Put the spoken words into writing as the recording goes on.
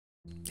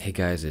Hey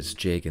guys, it's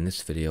Jake. In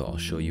this video, I'll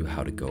show you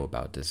how to go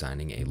about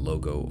designing a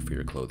logo for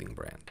your clothing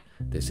brand.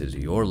 This is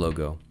your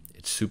logo.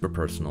 It's super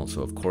personal,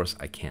 so of course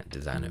I can't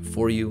design it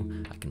for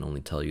you. I can only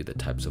tell you the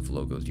types of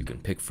logos you can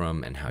pick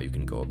from and how you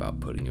can go about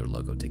putting your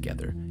logo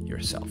together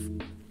yourself.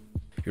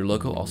 Your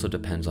logo also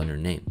depends on your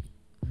name.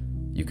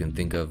 You can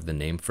think of the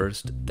name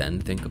first, then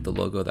think of the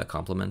logo that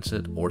complements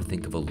it, or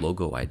think of a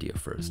logo idea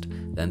first,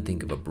 then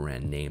think of a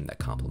brand name that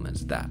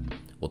complements that.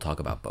 We'll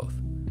talk about both.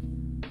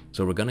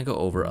 So we're going to go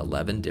over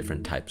 11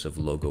 different types of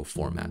logo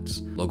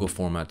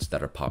formats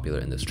that are popular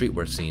in the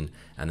streetwear scene,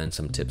 and then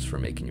some tips for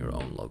making your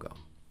own logo.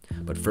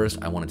 But first,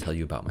 I want to tell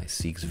you about my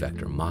Seaggs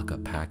Vector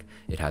Mockup pack.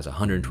 It has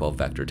 112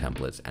 vector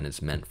templates and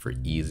it's meant for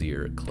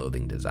easier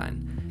clothing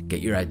design.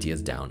 Get your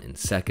ideas down in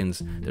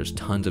seconds. There's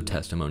tons of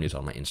testimonies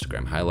on my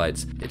Instagram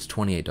highlights. It's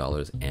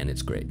 $28 and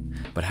it's great.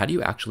 But how do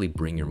you actually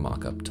bring your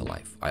mockup to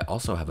life? I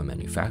also have a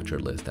manufacturer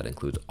list that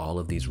includes all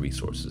of these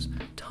resources,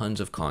 tons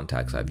of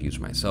contacts I've used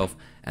myself,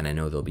 and I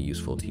know they'll be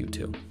useful to you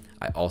too.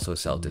 I also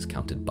sell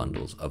discounted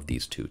bundles of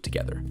these two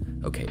together.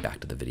 Okay,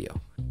 back to the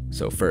video.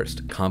 So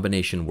first,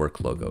 combination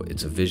work logo.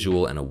 It's a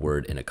visual and a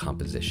word in a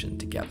composition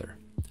together.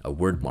 A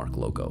wordmark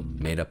logo,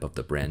 made up of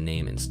the brand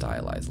name in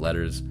stylized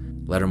letters.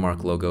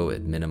 Lettermark logo,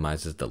 it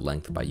minimizes the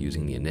length by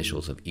using the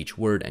initials of each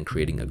word and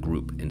creating a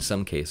group. In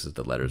some cases,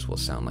 the letters will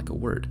sound like a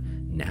word.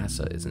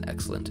 NASA is an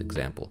excellent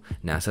example.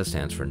 NASA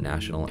stands for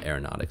National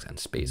Aeronautics and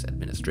Space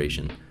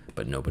Administration,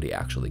 but nobody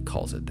actually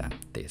calls it that.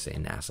 They say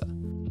NASA.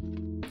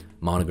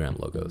 Monogram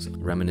logos,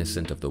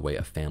 reminiscent of the way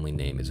a family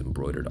name is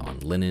embroidered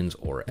on linens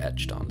or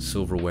etched on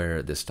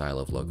silverware. This style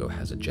of logo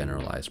has a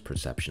generalized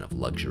perception of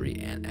luxury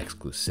and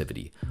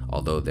exclusivity,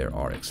 although there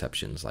are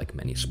exceptions like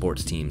many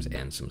sports teams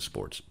and some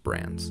sports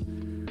brands.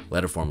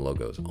 Letterform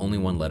logos, only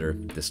one letter.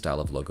 This style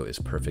of logo is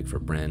perfect for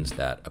brands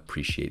that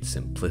appreciate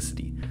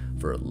simplicity.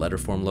 For a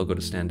letterform logo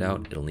to stand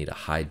out, it'll need a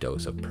high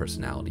dose of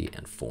personality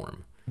and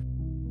form.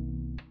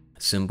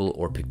 Symbol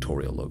or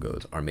pictorial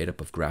logos are made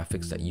up of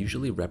graphics that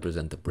usually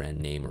represent the brand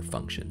name or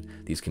function.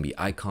 These can be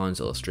icons,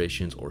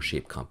 illustrations, or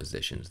shape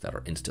compositions that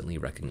are instantly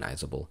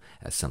recognizable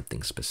as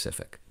something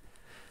specific.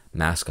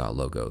 Mascot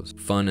logos,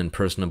 fun and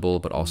personable,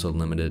 but also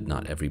limited.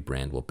 Not every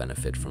brand will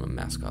benefit from a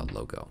mascot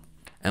logo.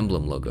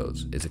 Emblem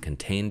logos is a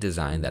contained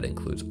design that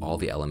includes all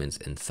the elements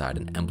inside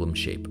an emblem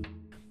shape.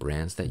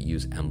 Brands that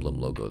use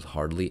emblem logos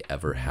hardly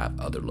ever have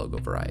other logo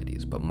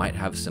varieties, but might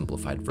have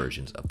simplified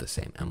versions of the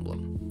same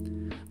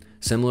emblem.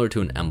 Similar to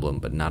an emblem,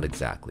 but not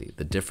exactly.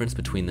 The difference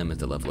between them is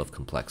the level of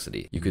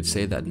complexity. You could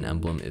say that an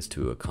emblem is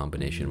to a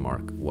combination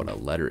mark what a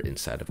letter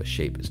inside of a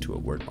shape is to a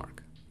word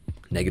mark.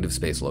 Negative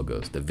space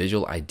logos. The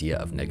visual idea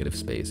of negative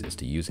space is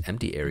to use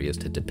empty areas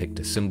to depict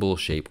a symbol,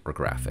 shape, or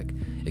graphic.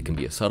 It can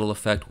be a subtle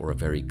effect or a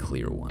very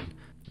clear one.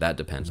 That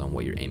depends on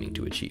what you're aiming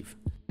to achieve.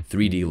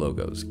 3D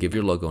logos. Give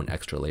your logo an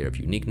extra layer of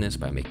uniqueness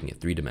by making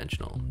it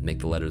three-dimensional. Make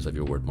the letters of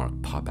your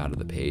wordmark pop out of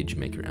the page,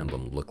 make your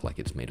emblem look like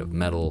it's made of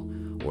metal,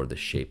 or the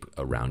shape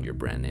around your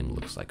brand name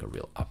looks like a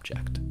real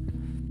object.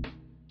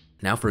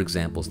 Now for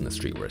examples in the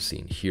streetwear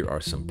scene, here are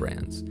some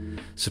brands.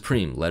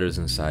 Supreme, letters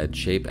inside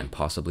shape and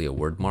possibly a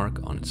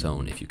wordmark on its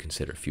own if you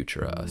consider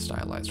Futura a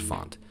stylized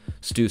font.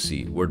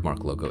 Stussy,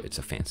 wordmark logo, it's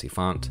a fancy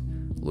font.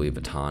 Louis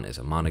Vuitton is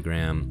a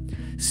monogram.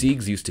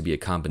 Seaggs used to be a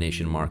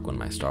combination mark when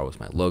my star was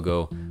my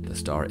logo. The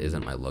star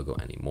isn't my logo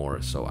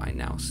anymore, so I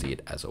now see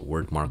it as a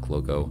wordmark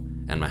logo,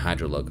 and my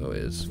Hydra logo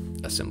is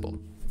a symbol.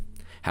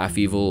 Half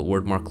Evil,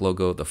 wordmark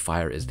logo, the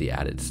fire is the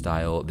added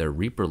style. Their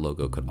Reaper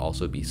logo could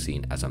also be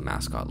seen as a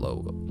mascot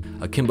logo.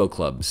 Akimbo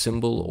Club,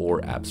 symbol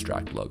or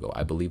abstract logo.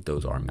 I believe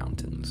those are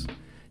mountains.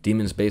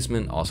 Demon's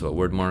Basement, also a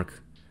wordmark.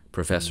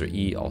 Professor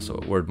E, also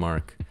a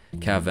wordmark.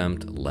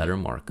 Cavempt,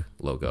 lettermark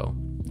logo.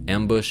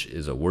 Ambush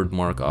is a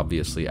wordmark,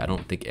 obviously. I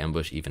don't think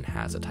Ambush even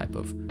has a type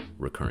of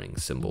recurring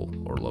symbol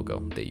or logo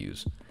they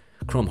use.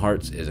 Chrome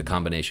Hearts is a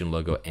combination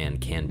logo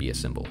and can be a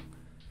symbol.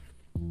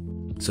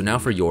 So now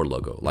for your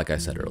logo, like I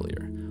said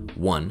earlier.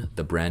 1,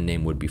 the brand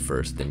name would be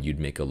first, then you'd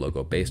make a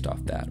logo based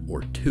off that.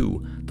 Or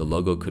 2, the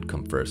logo could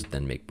come first,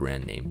 then make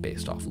brand name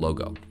based off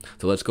logo.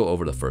 So let's go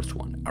over the first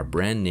one. Our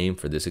brand name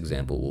for this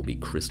example will be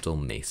Crystal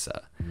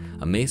Mesa.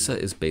 A mesa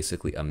is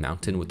basically a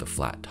mountain with a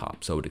flat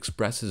top, so it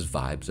expresses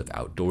vibes of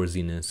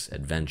outdoorsiness,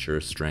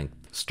 adventure, strength,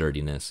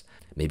 sturdiness.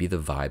 Maybe the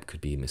vibe could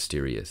be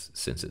mysterious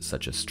since it's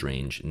such a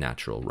strange,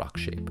 natural rock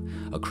shape.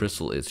 A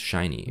crystal is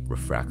shiny,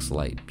 refracts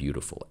light,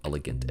 beautiful,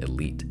 elegant,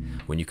 elite.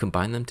 When you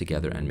combine them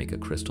together and make a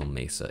crystal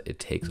mesa, it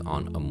takes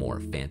on a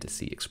more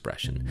fantasy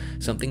expression,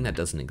 something that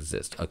doesn't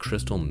exist. A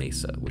crystal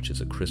mesa, which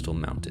is a crystal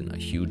mountain, a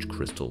huge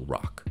crystal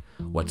rock.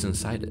 What's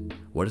inside it?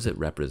 What does it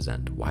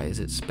represent? Why is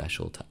it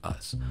special to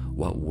us?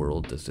 What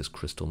world does this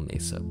crystal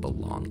mesa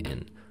belong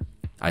in?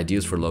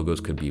 Ideas for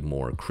logos could be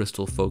more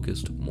crystal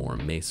focused, more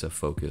mesa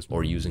focused,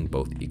 or using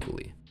both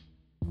equally.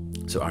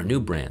 So our new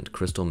brand,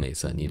 Crystal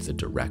Mesa, needs a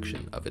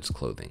direction of its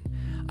clothing.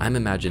 I'm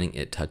imagining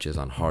it touches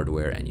on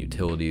hardware and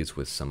utilities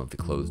with some of the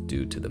clothes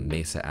due to the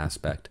Mesa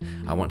aspect.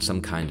 I want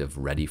some kind of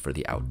ready for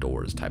the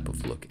outdoors type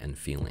of look and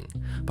feeling.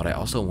 But I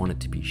also want it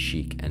to be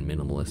chic and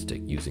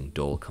minimalistic, using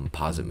dull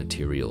composite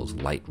materials,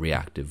 light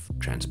reactive,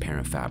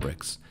 transparent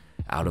fabrics,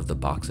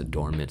 out-of-the-box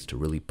adornments to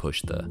really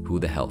push the "who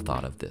the hell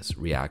thought of this"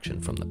 reaction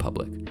from the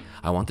public.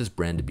 I want this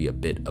brand to be a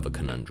bit of a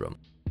conundrum.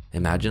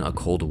 Imagine a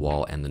Cold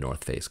Wall and the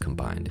North Face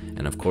combined.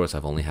 And of course,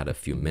 I've only had a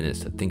few minutes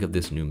to think of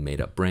this new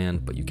made-up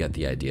brand, but you get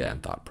the idea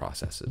and thought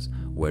processes.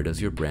 Where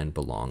does your brand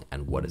belong,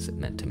 and what is it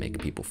meant to make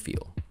people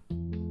feel?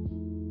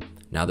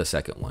 Now the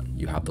second one,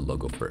 you have the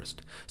logo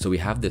first. So we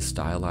have this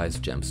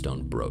stylized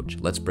gemstone brooch.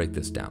 Let's break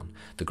this down.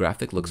 The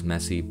graphic looks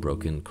messy,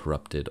 broken,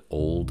 corrupted,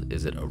 old.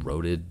 Is it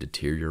eroded,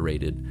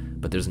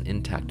 deteriorated? But there's an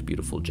intact,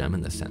 beautiful gem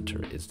in the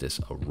center. Is this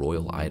a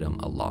royal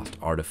item, a lost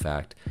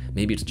artifact?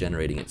 Maybe it's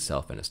generating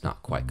itself and it's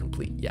not quite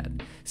complete yet.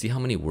 See how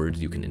many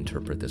words you can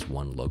interpret this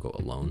one logo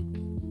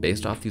alone?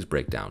 Based off these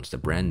breakdowns, the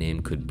brand name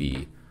could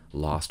be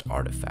Lost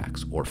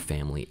Artifacts, or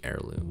Family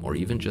Heirloom, or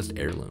even just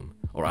Heirloom.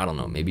 Or I don't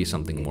know, maybe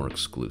something more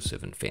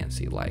exclusive and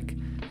fancy like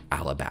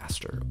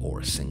Alabaster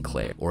or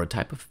Sinclair, or a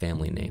type of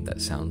family name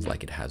that sounds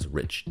like it has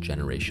rich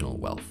generational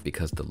wealth,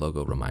 because the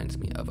logo reminds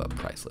me of a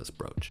priceless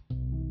brooch.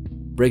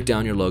 Break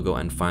down your logo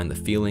and find the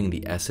feeling,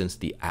 the essence,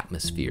 the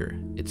atmosphere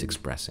it's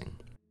expressing.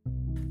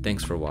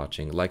 Thanks for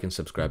watching. Like and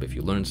subscribe if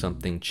you learned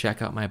something.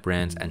 Check out my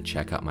brands and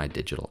check out my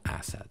digital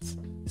assets.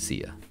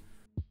 See ya.